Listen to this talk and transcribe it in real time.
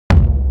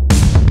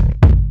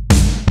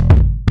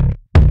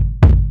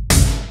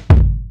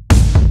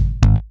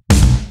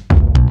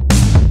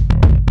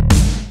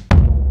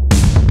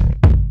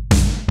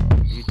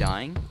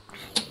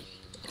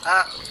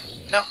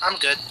No, I'm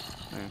good.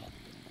 Yeah.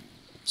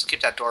 Just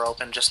keep that door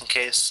open just in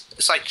case.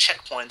 It's like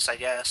checkpoints, I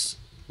guess.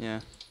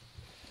 Yeah.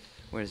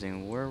 Wait a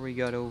second. Where we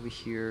got over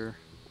here?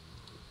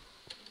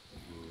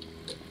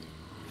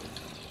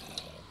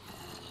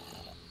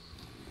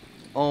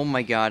 Oh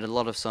my god, a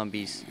lot of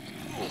zombies.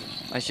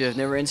 I should have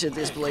never entered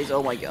this place.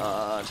 Oh my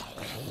god.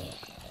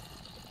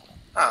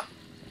 Oh,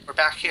 we're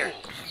back here.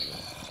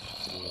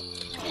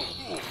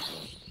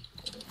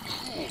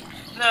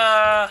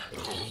 Nah.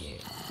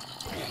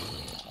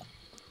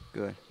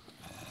 Good.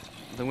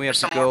 Then we have There's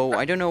to some more. go.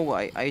 I don't know.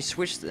 I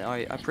switched.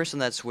 I pressed on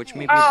that switch.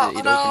 Maybe Oh, it no.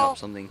 opened up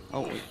something.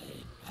 Oh wait.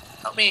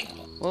 Help me.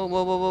 Whoa,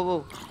 whoa, whoa, whoa,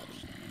 whoa.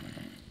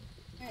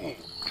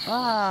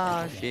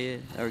 Ah,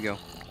 shit. There we go.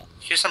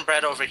 Here's some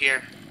bread over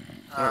here.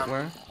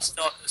 Where?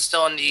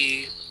 Still in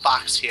the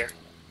box here.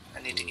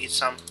 I need to eat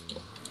some.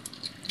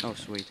 Oh,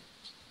 sweet.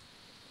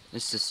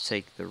 Let's just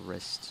take the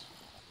rest.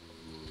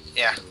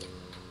 Yeah.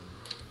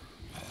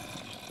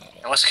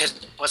 And let's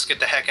get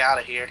the heck out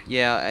of here.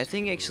 Yeah, I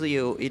think actually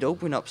it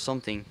opened up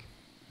something.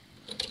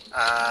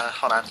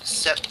 Hold on.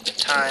 Set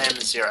time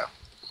 0.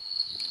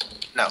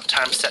 No,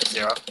 time set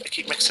 0. I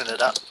keep mixing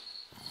it up.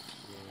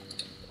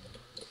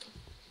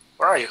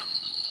 Where are you?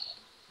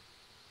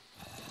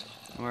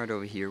 I'm right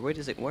over here. Wait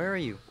a sec. Where are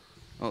you?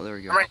 Oh, there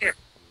we go. I'm right here.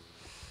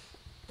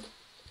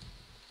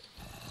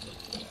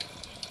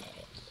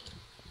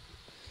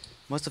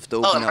 Must have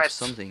opened up might-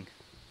 something.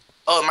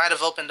 Oh, it might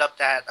have opened up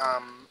that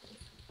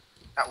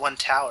one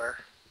tower.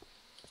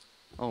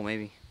 Oh,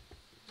 maybe.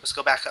 Let's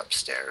go back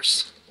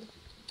upstairs.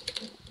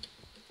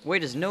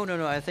 Wait,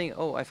 no. I think.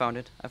 Oh, I found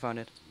it.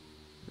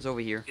 It's over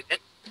here. You did?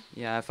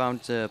 Yeah, I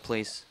found the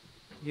place.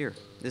 Here,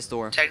 this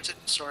door. Tag to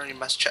the store. You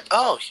must check.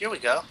 Oh, here we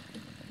go.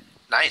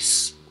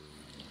 Nice.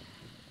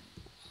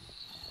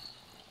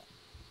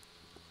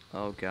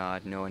 Oh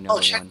god, no,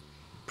 another check- one.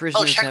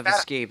 Prisoners check have that.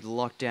 escaped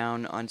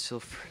lockdown until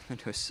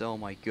further notice. Oh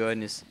my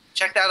goodness.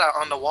 Check that out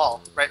on the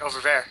wall, right over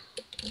there.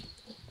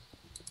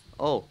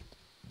 Oh,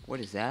 what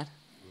is that?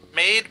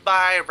 Made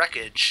by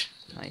Wreckage.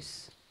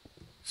 Nice.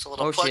 It's a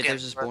little Oh plug-in. shit,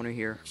 there's a spawner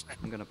here.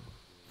 I'm gonna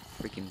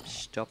freaking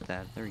stop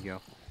that. There we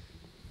go.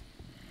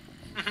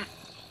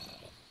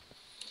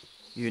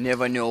 You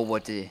never know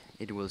what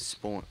it will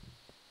spawn.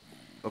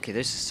 Okay,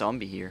 there's a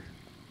zombie here.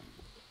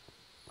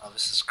 Oh,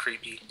 this is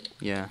creepy.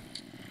 Yeah.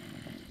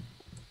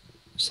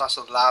 There's lots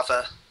of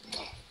lava.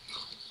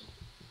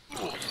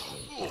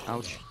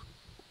 Ouch.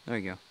 There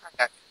you go.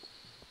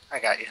 I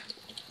got you.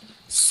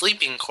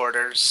 Sleeping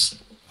quarters.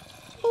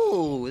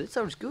 Oh, that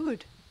sounds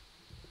good.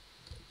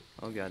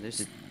 Oh god,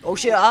 there's a. Oh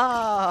shit!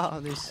 Ah,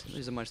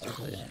 there's a monster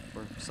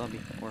or zombie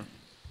or.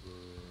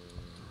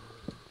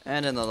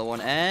 And another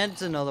one, and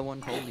another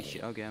one. Holy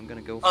shit! Okay, I'm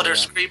gonna go. Oh, For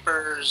there's that.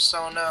 creepers.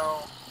 Oh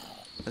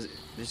no.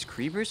 There's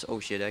creepers? Oh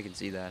shit! I can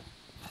see that.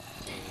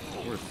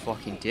 We're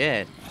fucking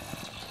dead.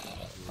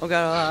 Oh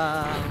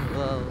god!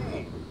 Whoa!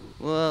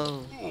 Whoa!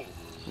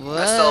 Whoa!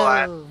 I'm still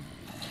alive.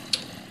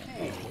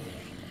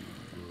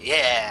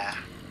 Yeah.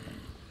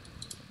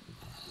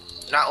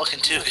 Not looking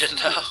too good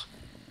though.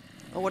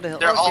 Oh what the hell?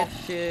 They're Oh all-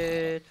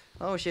 shit!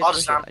 Oh shit! All Oh the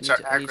shit! zombies are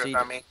I need to aggro eat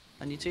on it. me.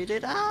 I need to eat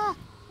it. Ah!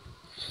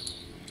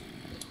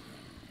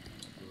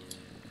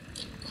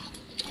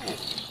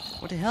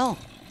 What the hell?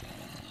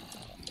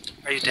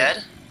 Are you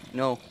dead?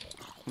 No,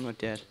 I'm not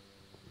dead.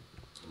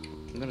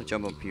 I'm gonna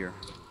jump up here.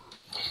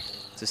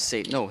 To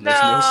save. No,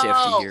 there's no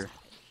safety here.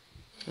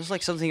 There's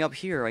like something up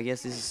here. I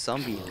guess this is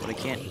zombie, but I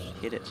can't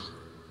hit it.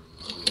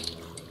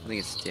 I think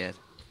it's dead.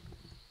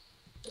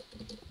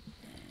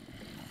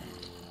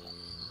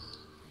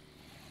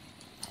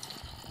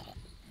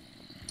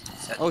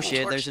 Set Oh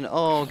shit! torch. There's an.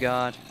 Oh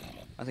god.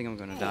 I think I'm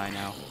gonna die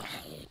now.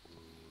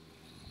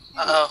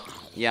 Uh-oh.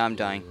 Yeah, I'm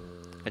dying.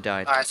 I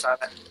died. Oh, I saw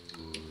that.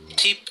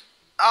 Teep.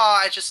 Oh,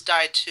 I just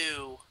died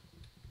too.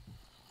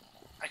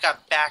 I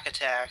got back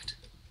attacked.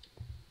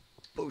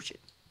 Bullshit.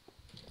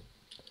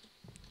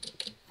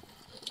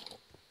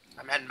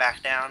 I'm heading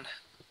back down.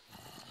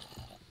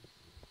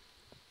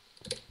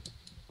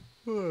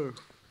 Whoa.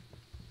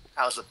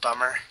 That was a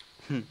bummer.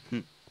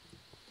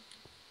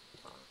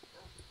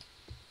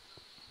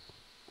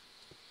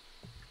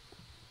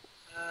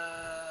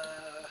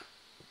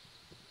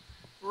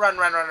 Run,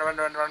 run, run, run,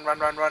 run, run, run,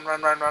 run, run,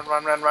 run, run, run,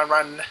 run, run, run,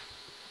 run.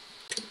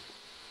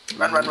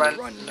 Run, run, run.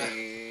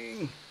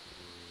 Running.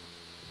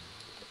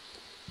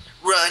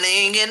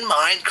 Running in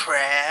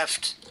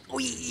Minecraft. Oh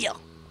yeah.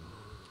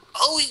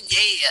 Oh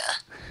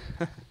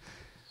yeah.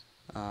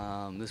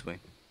 This way.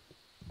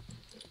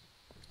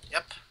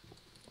 Yep.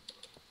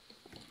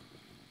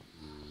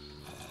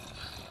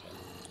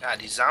 God,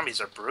 these zombies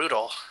are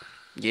brutal.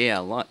 Yeah,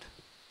 a lot.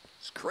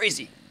 It's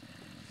crazy.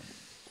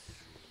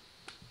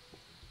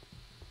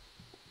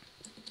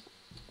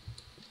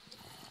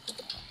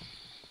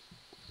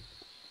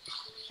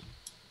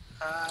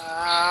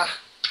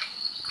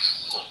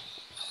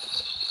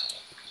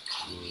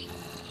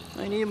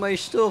 I need my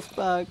stuff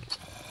back.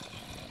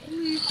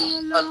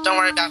 Don't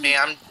worry about me.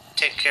 I'm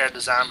taking care of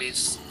the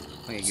zombies.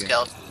 Okay, good.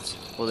 Skeletons.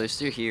 Well, they're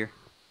still here.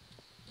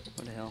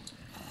 What the hell?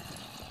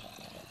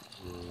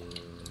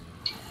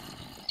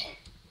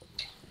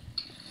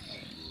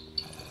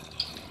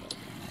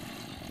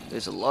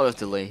 There's a lot of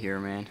delay here,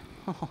 man.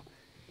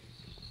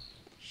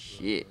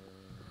 Shit.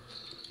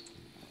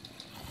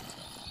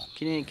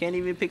 Can't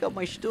even pick up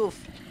my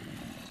stuff.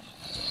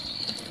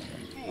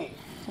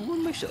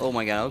 Oh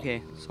my god,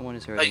 okay. Someone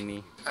is hurting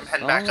me. I'm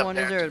heading back up Someone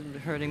there.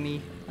 is hurting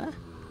me. Huh?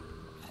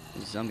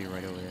 There's a zombie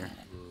right over there.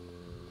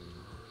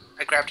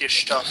 I grabbed your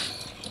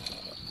stuff.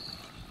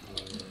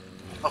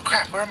 Oh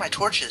crap, where are my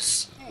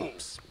torches?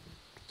 Oops.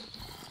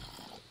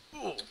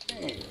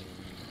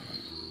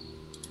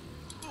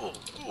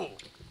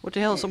 What the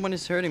hell? Someone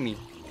is hurting me.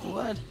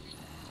 What?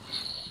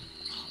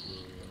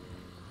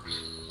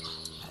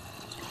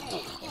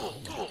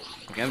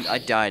 Okay, I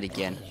died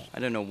again. I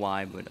don't know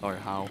why, but or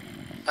how.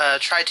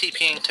 Try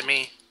TPing to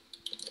me.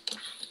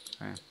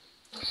 Alright.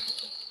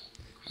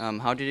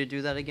 How did it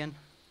do that again?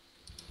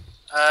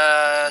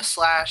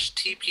 Slash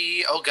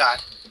TP. Oh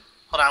god.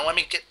 Hold on, let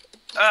me get.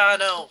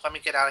 No, let me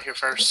get out of here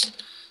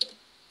first.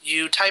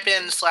 You type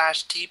in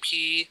slash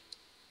TP.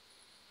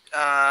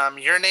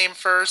 Your name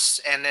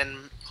first, and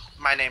then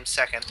my name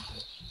second.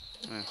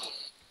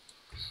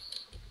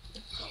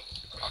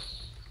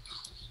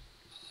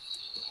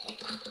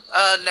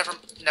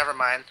 Never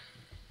mind.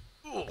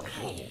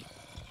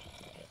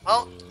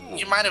 Well,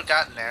 you might have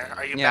gotten there.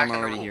 Are you Yeah, back I'm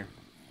in the already here.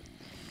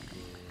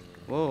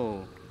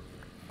 Whoa.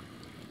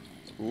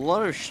 A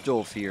lot of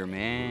stuff here,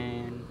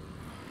 man.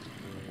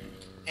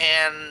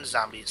 And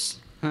zombies.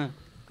 Huh.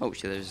 Oh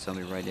shit, there's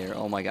somebody right there.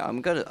 Oh my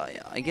god,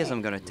 I guess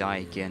I'm gonna die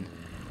again.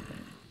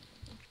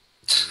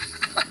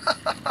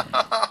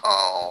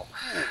 Oh,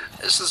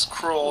 this is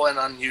cruel and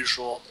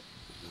unusual.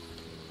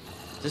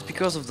 Just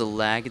because of the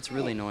lag, it's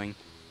really annoying.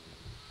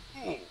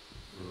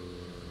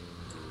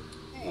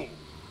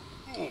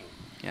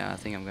 Yeah, I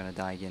think I'm gonna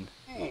die again.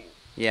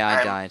 Yeah,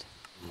 I died.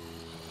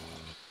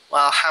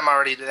 Well, I'm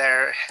already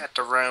there at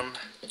the room.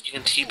 You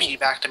can TP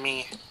back to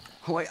me.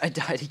 Oh wait, I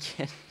died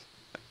again.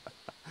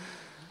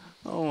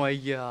 Oh my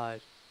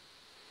god.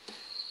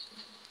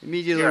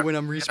 Immediately Here, when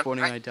I'm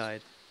respawning, I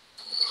died.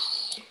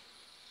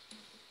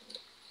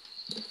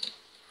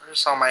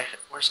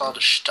 Where's all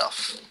the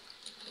stuff?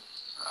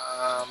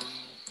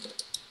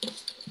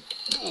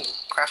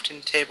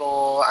 Crafting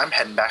table. I'm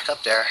heading back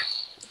up there.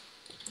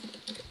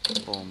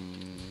 Boom.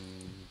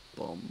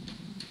 Boom.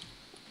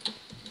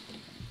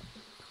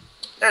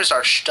 There's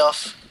our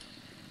stuff.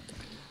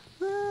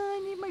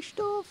 I need my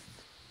stuff.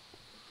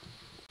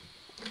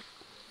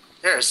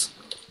 There's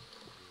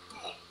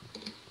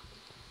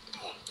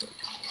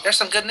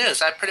some good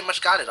news. I pretty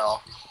much got it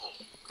all.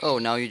 Oh,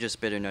 now you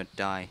just better not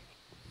die.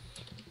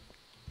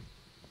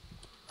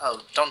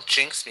 Oh, don't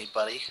jinx me,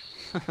 buddy.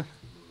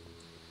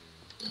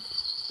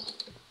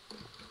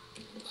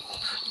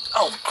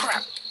 Oh,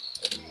 crap.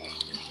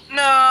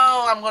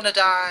 No, I'm gonna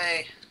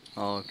die.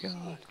 Oh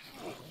god.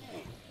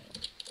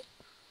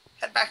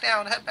 Head back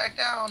down, head back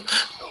down.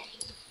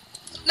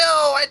 No,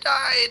 I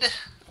died.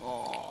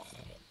 Oh.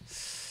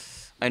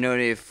 I know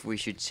if we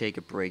should take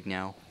a break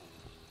now.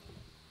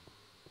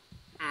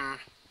 And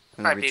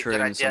Might be a good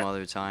return idea. some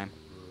other time.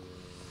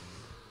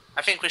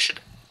 I think we should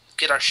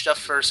get our stuff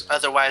first,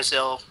 otherwise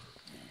they'll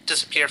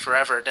disappear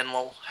forever, then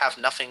we'll have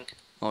nothing.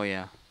 Oh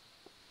yeah.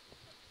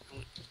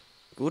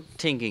 Good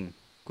thinking.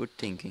 Good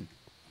thinking.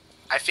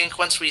 I think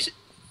once we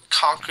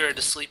conquer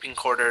the sleeping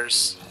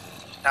quarters,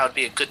 that would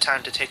be a good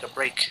time to take a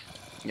break.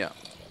 Yeah.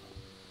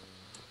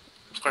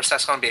 Of course,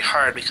 that's going to be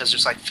hard because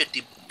there's like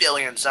 50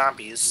 billion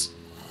zombies.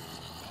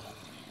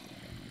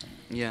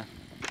 Yeah.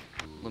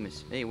 Let me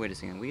see. Hey, wait a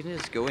second. We can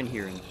just go in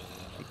here and...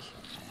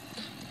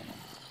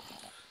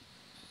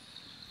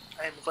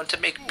 I'm going to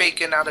make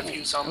bacon out of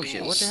you Oh zombies.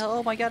 shit, what the hell?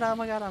 Oh my god,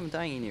 I'm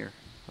dying in here.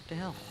 What the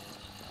hell?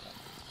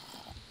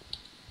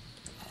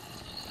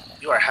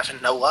 You are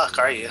having no luck,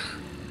 are you?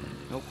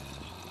 Nope.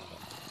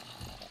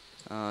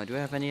 Do I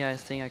have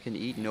anything I can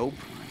eat? Nope.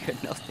 I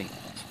got nothing.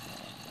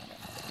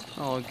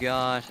 Oh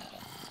god.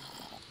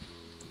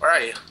 Where are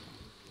you?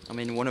 I'm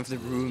in one of the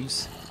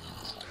rooms.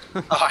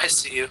 Oh, I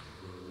see you.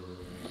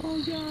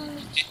 Oh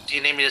god. Do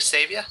you need me to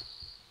save you?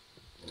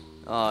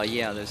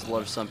 Yeah, there's a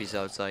lot of zombies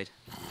outside.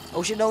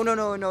 Oh shit, no,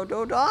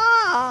 don't,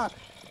 ah!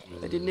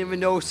 I didn't even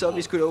know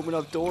zombies could open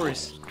up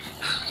doors.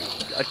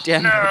 God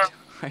damn it.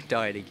 I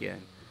died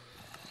again.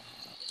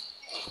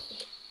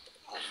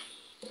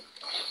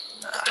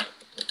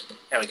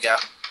 There we go.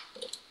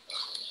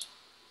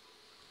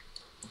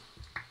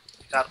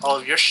 Got all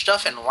of your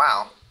stuff, and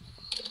wow.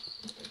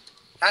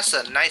 That's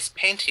a nice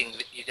painting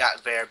that you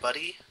got there,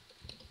 buddy.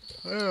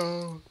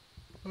 Hello.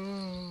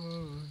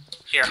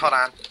 Here, hold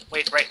on.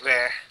 Wait right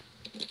there.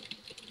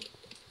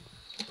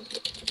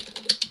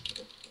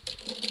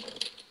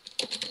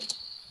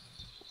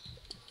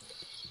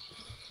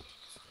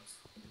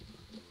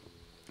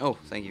 Oh,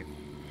 thank you.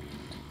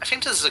 I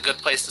think this is a good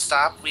place to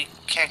stop. We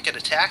can't get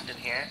attacked in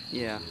here.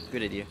 Yeah,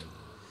 good idea.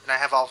 And I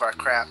have all of our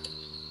crap.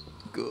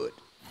 Good.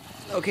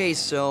 Okay,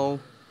 so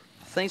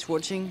thanks for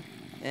watching,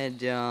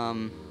 and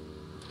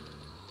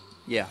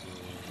yeah.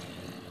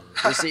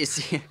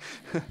 See,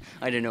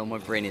 I don't know, my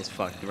brain is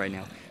fucked right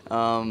now.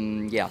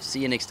 Yeah, see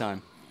you next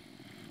time.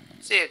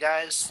 See you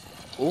guys.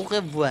 Au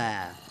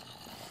revoir.